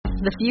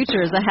The future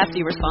is a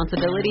hefty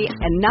responsibility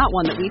and not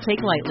one that we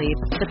take lightly.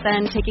 But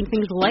then, taking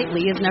things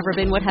lightly has never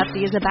been what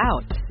Hefty is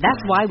about.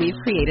 That's why we've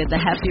created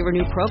the Hefty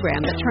Renew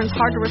program that turns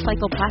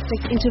hard-to-recycle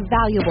plastics into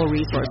valuable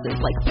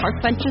resources like park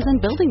benches and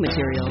building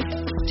materials.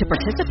 To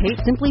participate,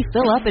 simply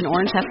fill up an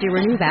orange Hefty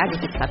Renew bag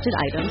with accepted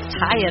items,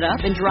 tie it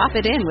up, and drop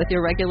it in with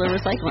your regular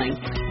recycling.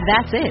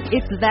 That's it.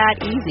 It's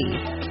that easy.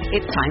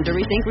 It's time to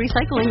rethink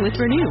recycling with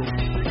Renew.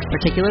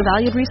 Particular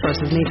valued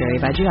resources may vary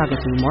by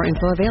geography. More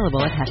info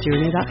available at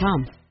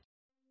heftyrenew.com.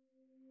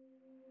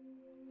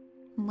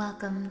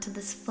 Welcome to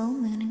this full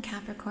moon in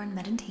Capricorn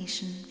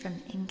meditation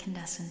from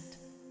Incandescent.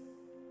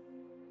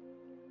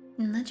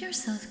 And let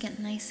yourself get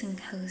nice and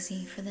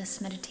cozy for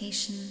this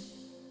meditation.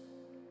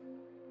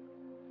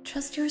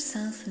 Trust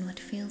yourself in what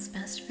feels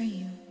best for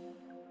you.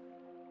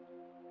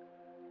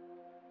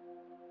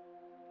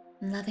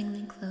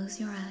 Lovingly close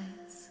your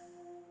eyes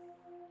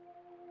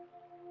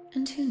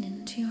and tune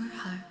into your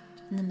heart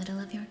in the middle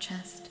of your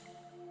chest.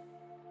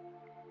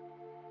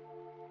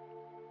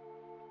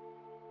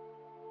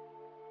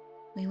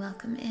 We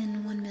welcome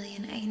in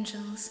 1,000,000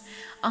 angels,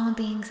 all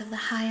beings of the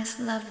highest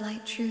love,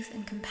 light, truth,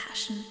 and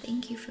compassion.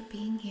 Thank you for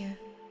being here.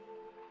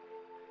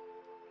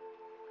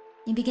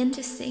 You begin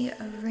to see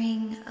a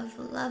ring of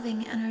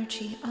loving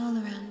energy all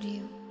around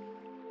you.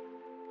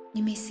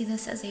 You may see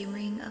this as a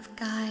ring of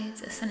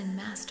guides, ascended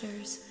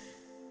masters,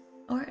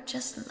 or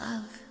just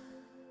love.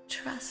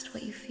 Trust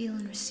what you feel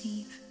and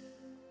receive.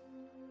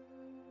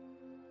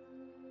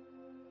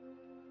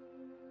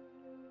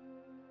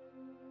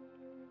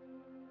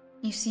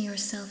 You see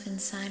yourself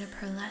inside a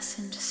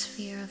pearlescent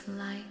sphere of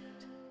light.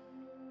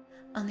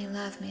 Only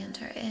love may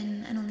enter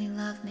in, and only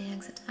love may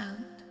exit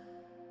out.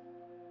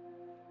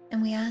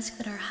 And we ask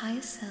that our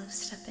highest selves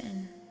step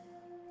in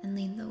and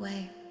lead the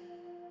way.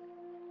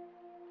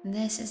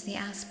 This is the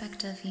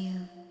aspect of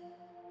you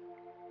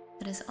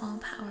that is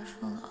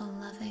all-powerful,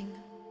 all-loving,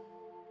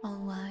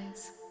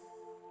 all-wise.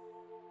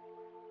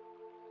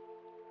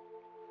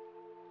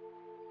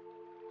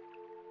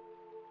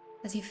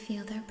 As you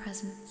feel their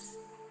presence,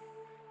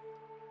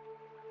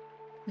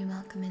 we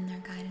welcome in their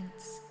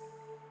guidance.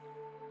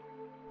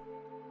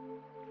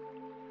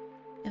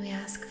 And we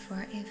ask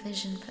for a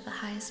vision for the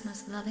highest,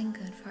 most loving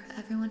good for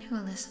everyone who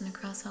will listen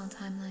across all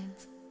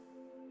timelines.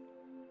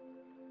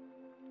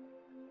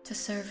 To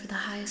serve for the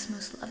highest,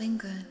 most loving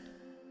good,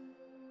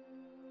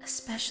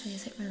 especially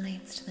as it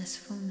relates to this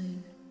full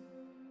moon.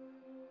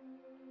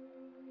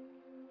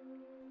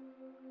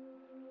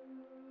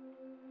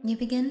 You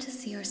begin to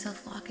see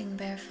yourself walking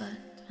barefoot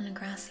on a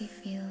grassy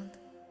field.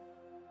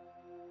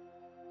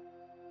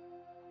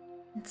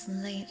 It's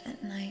late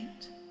at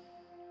night,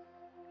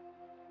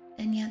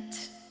 and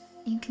yet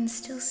you can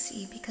still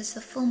see because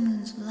the full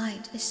moon's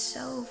light is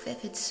so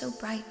vivid, so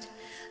bright.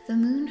 The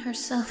moon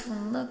herself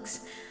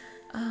looks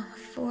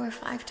 4 or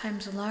 5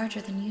 times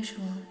larger than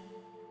usual,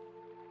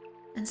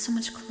 and so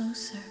much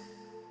closer.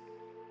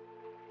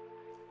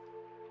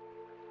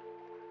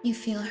 You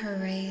feel her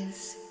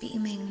rays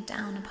beaming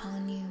down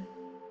upon you.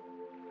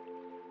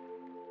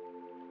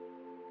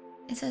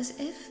 It's as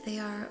if they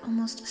are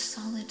almost a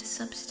solid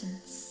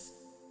substance.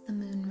 The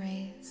moon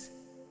rays.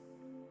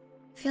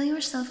 Feel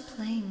yourself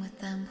playing with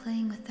them,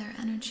 playing with their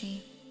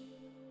energy,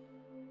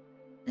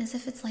 as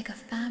if it's like a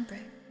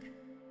fabric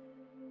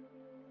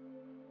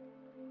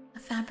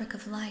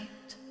of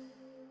light.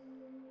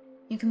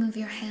 You can move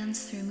your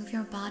hands through, move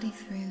your body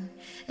through,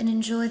 and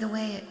enjoy the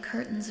way it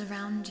curtains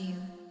around you.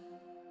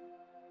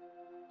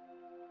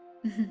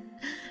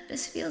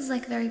 This feels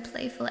like very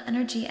playful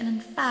energy, and in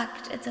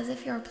fact, it's as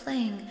if you're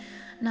playing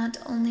not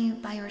only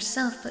by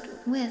yourself, but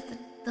with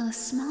the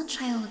small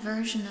child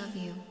version of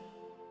you.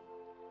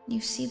 You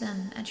see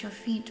them at your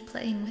feet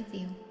playing with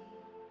you.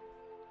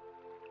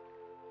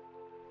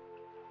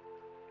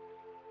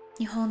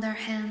 You hold their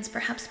hands,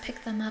 perhaps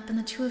pick them up, and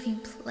the two of you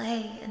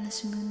play in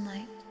this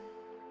moonlight.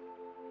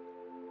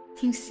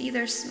 You see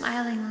their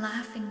smiling,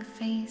 laughing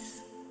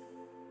face,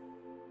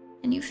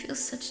 and you feel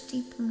such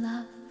deep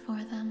love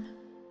for them.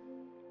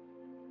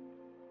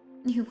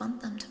 You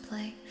want them to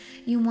play.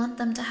 You want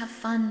them to have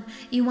fun.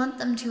 You want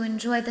them to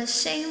enjoy the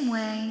same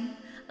way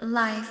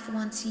life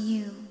wants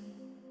you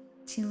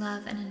to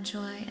love and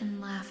enjoy and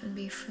laugh and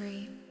be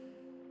free.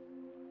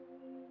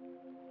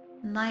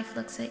 Life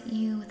looks at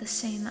you with the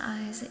same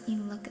eyes that you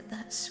look at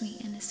that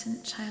sweet,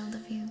 innocent child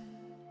of you.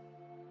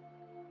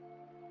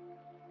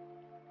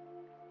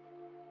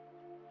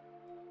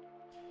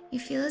 You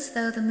feel as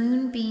though the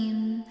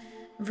moonbeam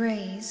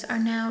rays are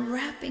now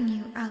wrapping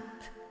you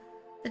up,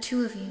 the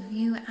two of you,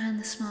 you and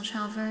the small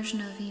child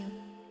version of you,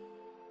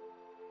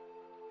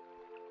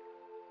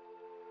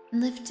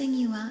 lifting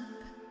you up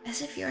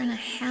as if you're in a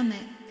hammock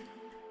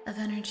of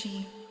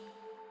energy.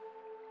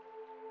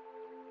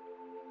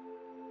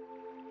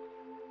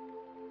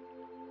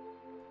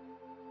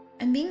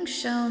 I'm being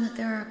shown that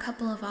there are a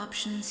couple of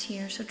options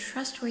here, so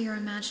trust where your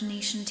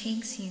imagination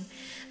takes you.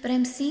 But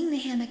I'm seeing the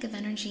hammock of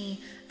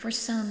energy for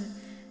some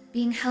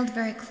being held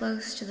very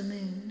close to the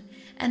moon,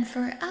 and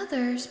for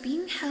others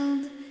being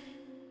held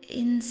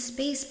in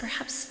space,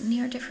 perhaps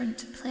near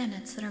different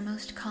planets that are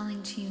most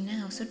calling to you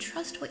now. So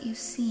trust what you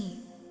see.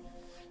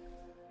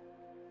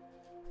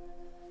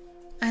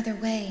 Either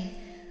way,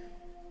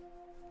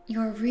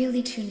 you're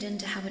really tuned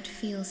into how it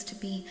feels to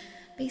be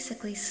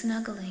basically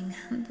snuggling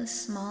the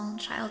small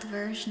child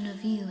version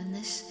of you in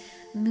this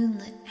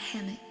moonlit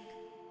hammock.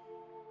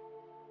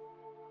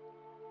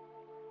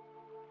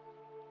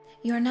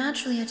 You are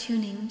naturally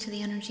attuning to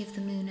the energy of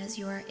the moon as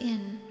you are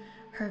in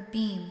her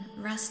beam,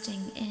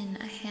 resting in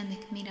a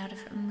hammock made out of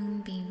a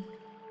moonbeam.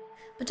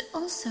 But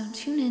also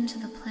tune into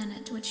the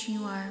planet which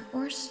you are,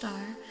 or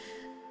star,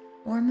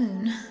 or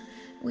moon,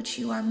 which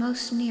you are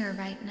most near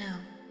right now.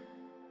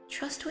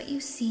 Trust what you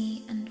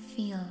see and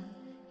feel.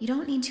 You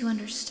don't need to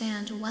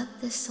understand what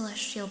this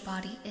celestial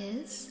body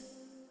is.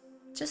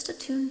 Just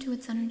attune to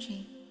its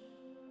energy.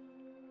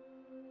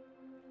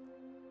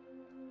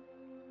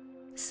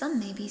 Some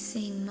may be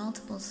seeing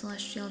multiple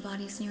celestial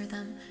bodies near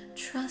them.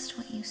 Trust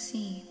what you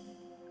see.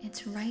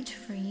 It's right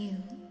for you.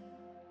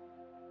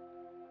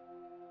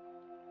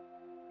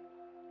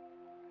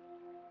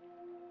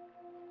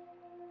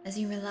 As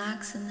you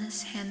relax in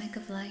this hammock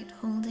of light,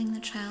 holding the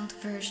child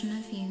version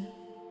of you,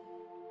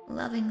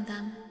 loving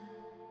them,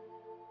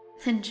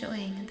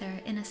 enjoying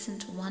their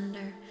innocent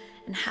wonder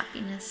and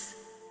happiness.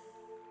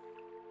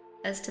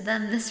 As to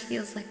them, this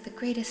feels like the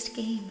greatest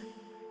game.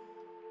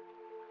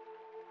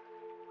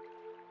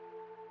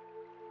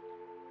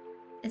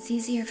 It's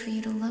easier for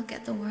you to look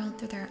at the world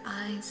through their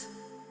eyes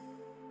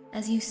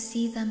as you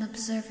see them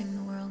observing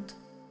the world.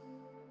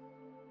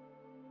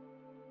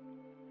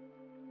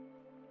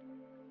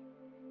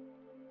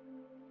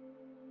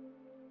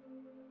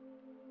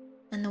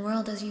 And the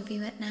world as you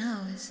view it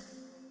now is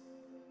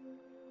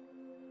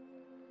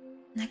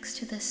next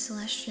to this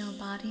celestial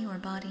body or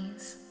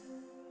bodies,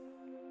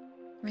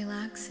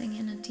 relaxing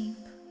in a deep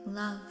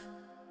love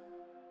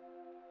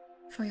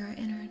for your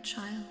inner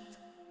child.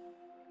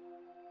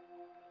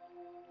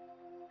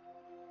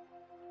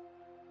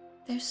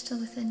 They're still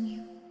within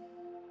you,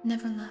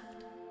 never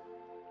left.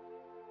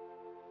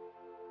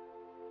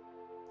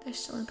 They're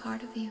still a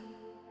part of you.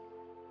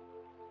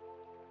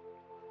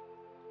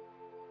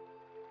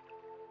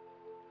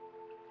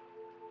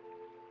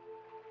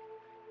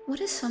 What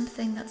is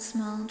something that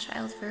small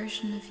child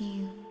version of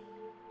you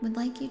would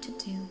like you to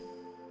do?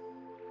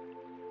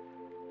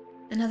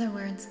 In other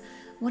words,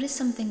 what is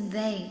something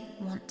they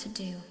want to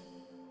do?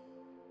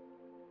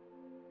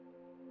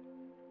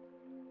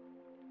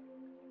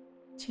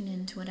 Tune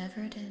in to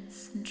whatever it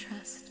is and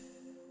trust.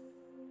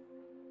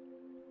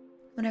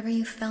 Whatever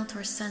you felt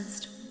or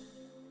sensed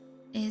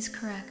is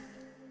correct.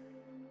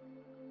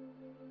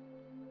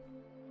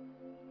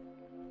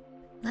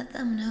 Let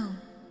them know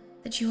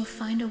that you will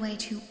find a way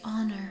to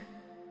honor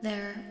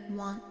their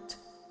want,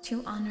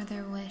 to honor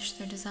their wish,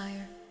 their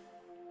desire.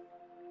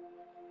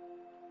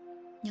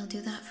 You'll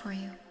do that for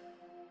you.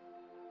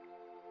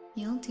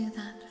 You'll do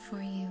that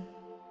for you.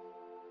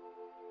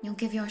 You'll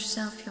give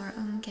yourself your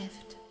own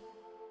gift.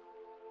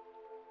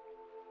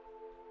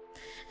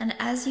 And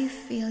as you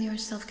feel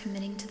yourself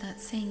committing to that,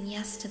 saying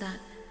yes to that,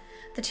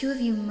 the two of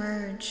you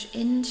merge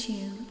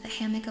into the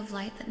hammock of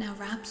light that now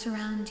wraps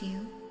around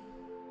you,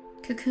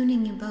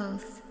 cocooning you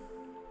both,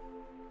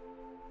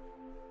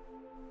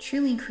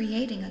 truly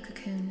creating a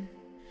cocoon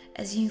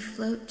as you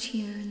float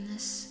here in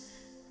this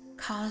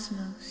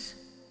cosmos.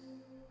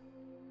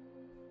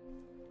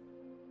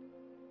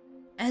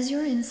 As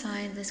you're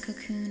inside this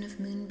cocoon of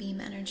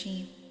moonbeam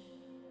energy,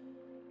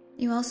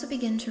 you also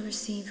begin to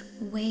receive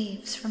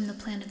waves from the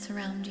planets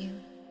around you.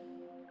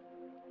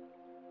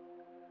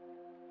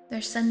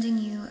 They're sending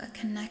you a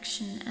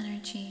connection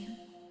energy,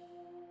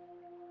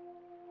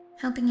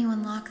 helping you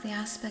unlock the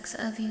aspects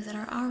of you that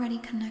are already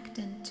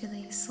connected to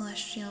these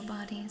celestial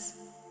bodies,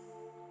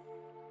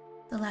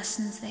 the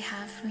lessons they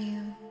have for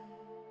you.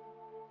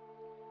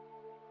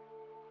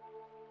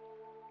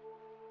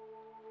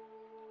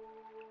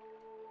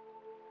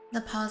 The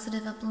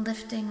positive,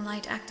 uplifting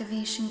light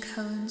activation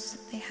codes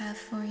that they have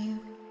for you.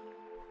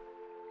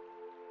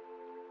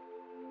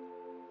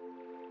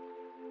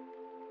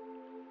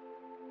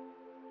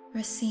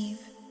 Receive.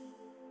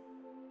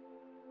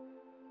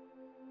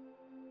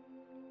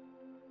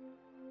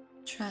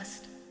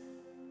 Trust.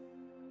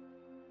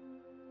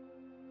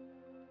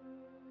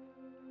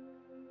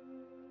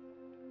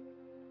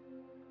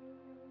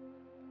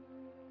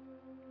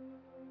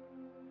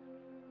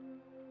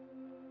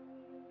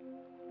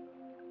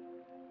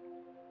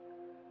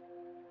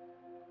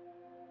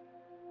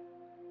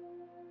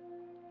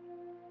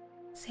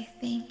 Say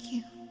thank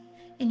you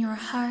in your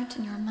heart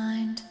and your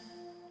mind.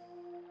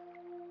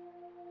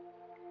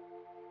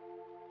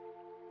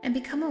 And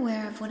become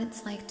aware of what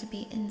it's like to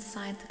be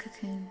inside the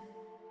cocoon.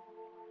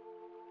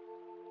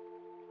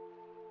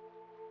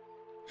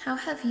 How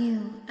have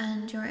you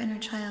and your inner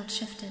child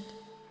shifted?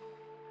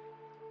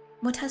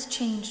 What has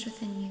changed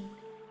within you?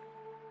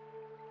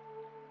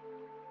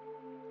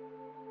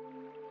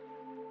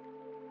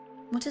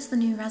 What is the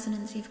new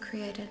resonance you've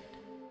created?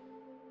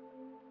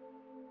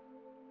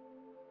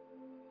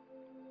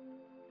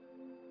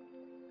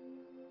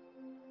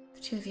 The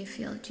Two of you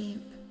feel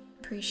deep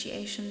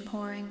appreciation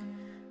pouring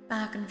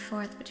back and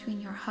forth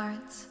between your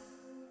hearts.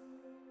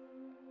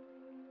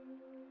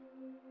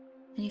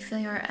 And you feel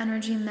your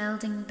energy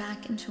melding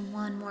back into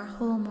one, more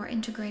whole, more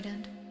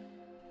integrated,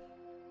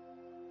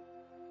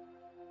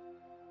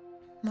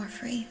 more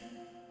free.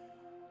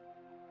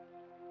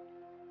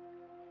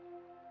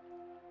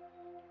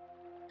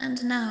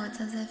 And now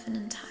it's as if an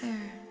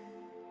entire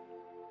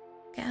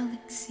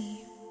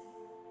galaxy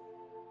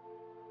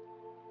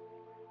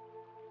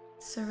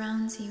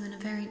surrounds you in a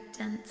very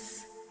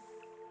dense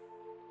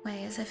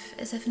way, as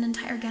if an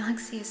entire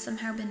galaxy has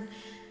somehow been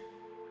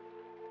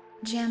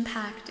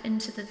jam-packed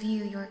into the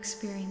view you're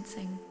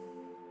experiencing.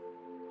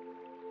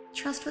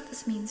 Trust what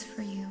this means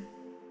for you,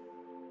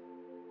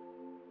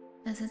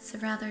 as it's a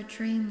rather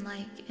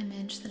dreamlike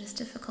image that is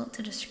difficult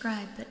to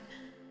describe, but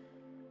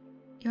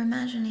your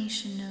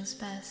imagination knows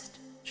best.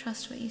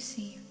 Trust what you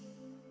see.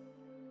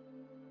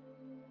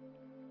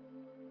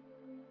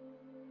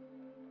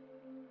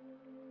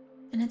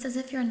 And it's as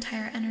if your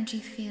entire energy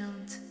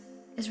field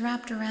is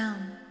wrapped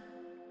around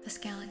this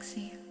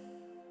galaxy,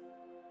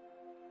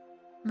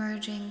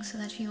 merging so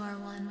that you are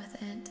one with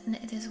it and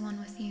it is one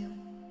with you.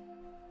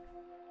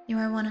 You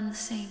are one and the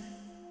same.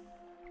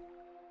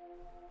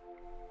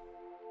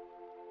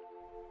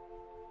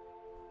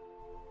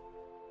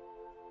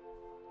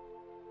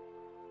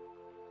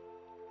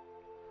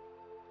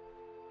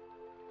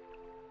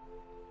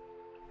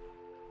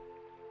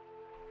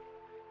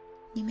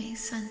 You may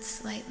sense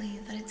slightly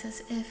that it's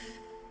as if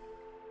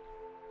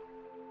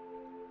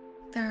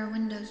there are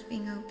windows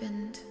being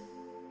opened,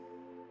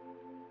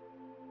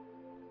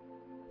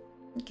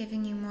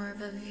 giving you more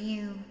of a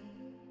view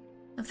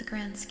of the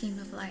grand scheme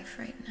of life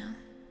right now.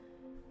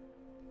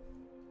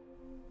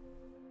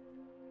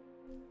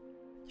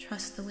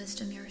 Trust the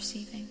wisdom you're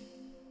receiving.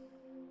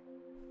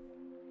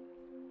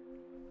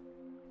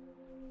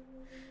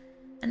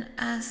 And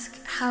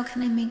ask, how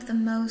can I make the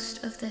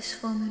most of this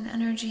full moon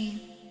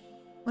energy?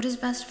 What is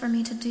best for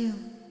me to do?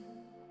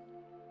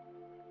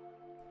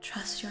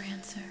 Trust your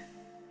answer.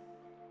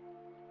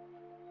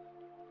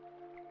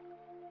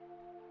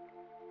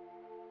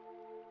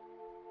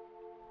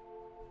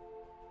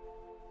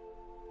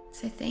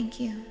 Say thank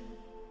you.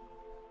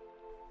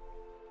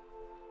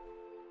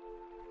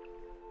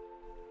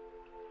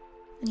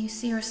 And you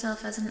see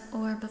yourself as an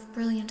orb of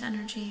brilliant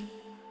energy,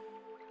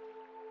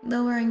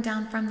 lowering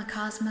down from the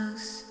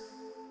cosmos,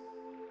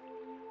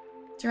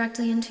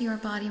 directly into your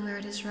body where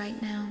it is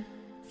right now.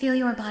 Feel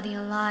your body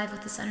alive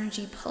with this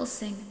energy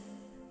pulsing,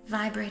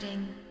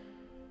 vibrating,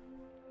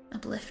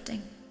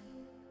 uplifting.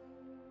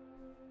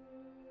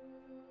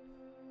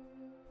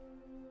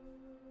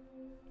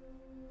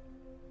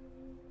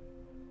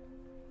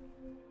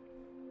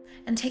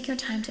 And take your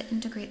time to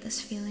integrate this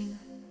feeling.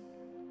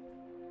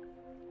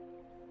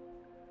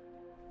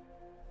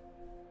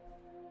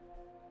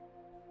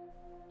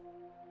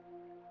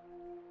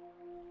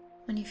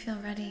 When you feel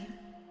ready,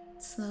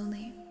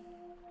 slowly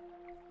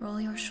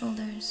roll your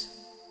shoulders,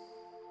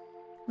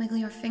 wiggle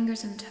your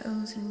fingers and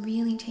toes, and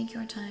really take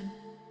your time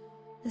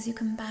as you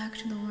come back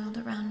to the world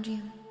around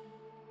you,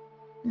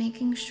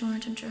 making sure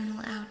to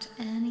journal out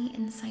any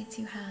insights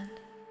you had.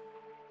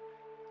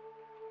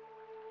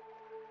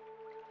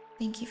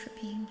 Thank you for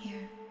being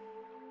here.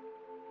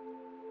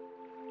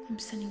 I'm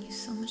sending you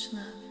so much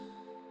love.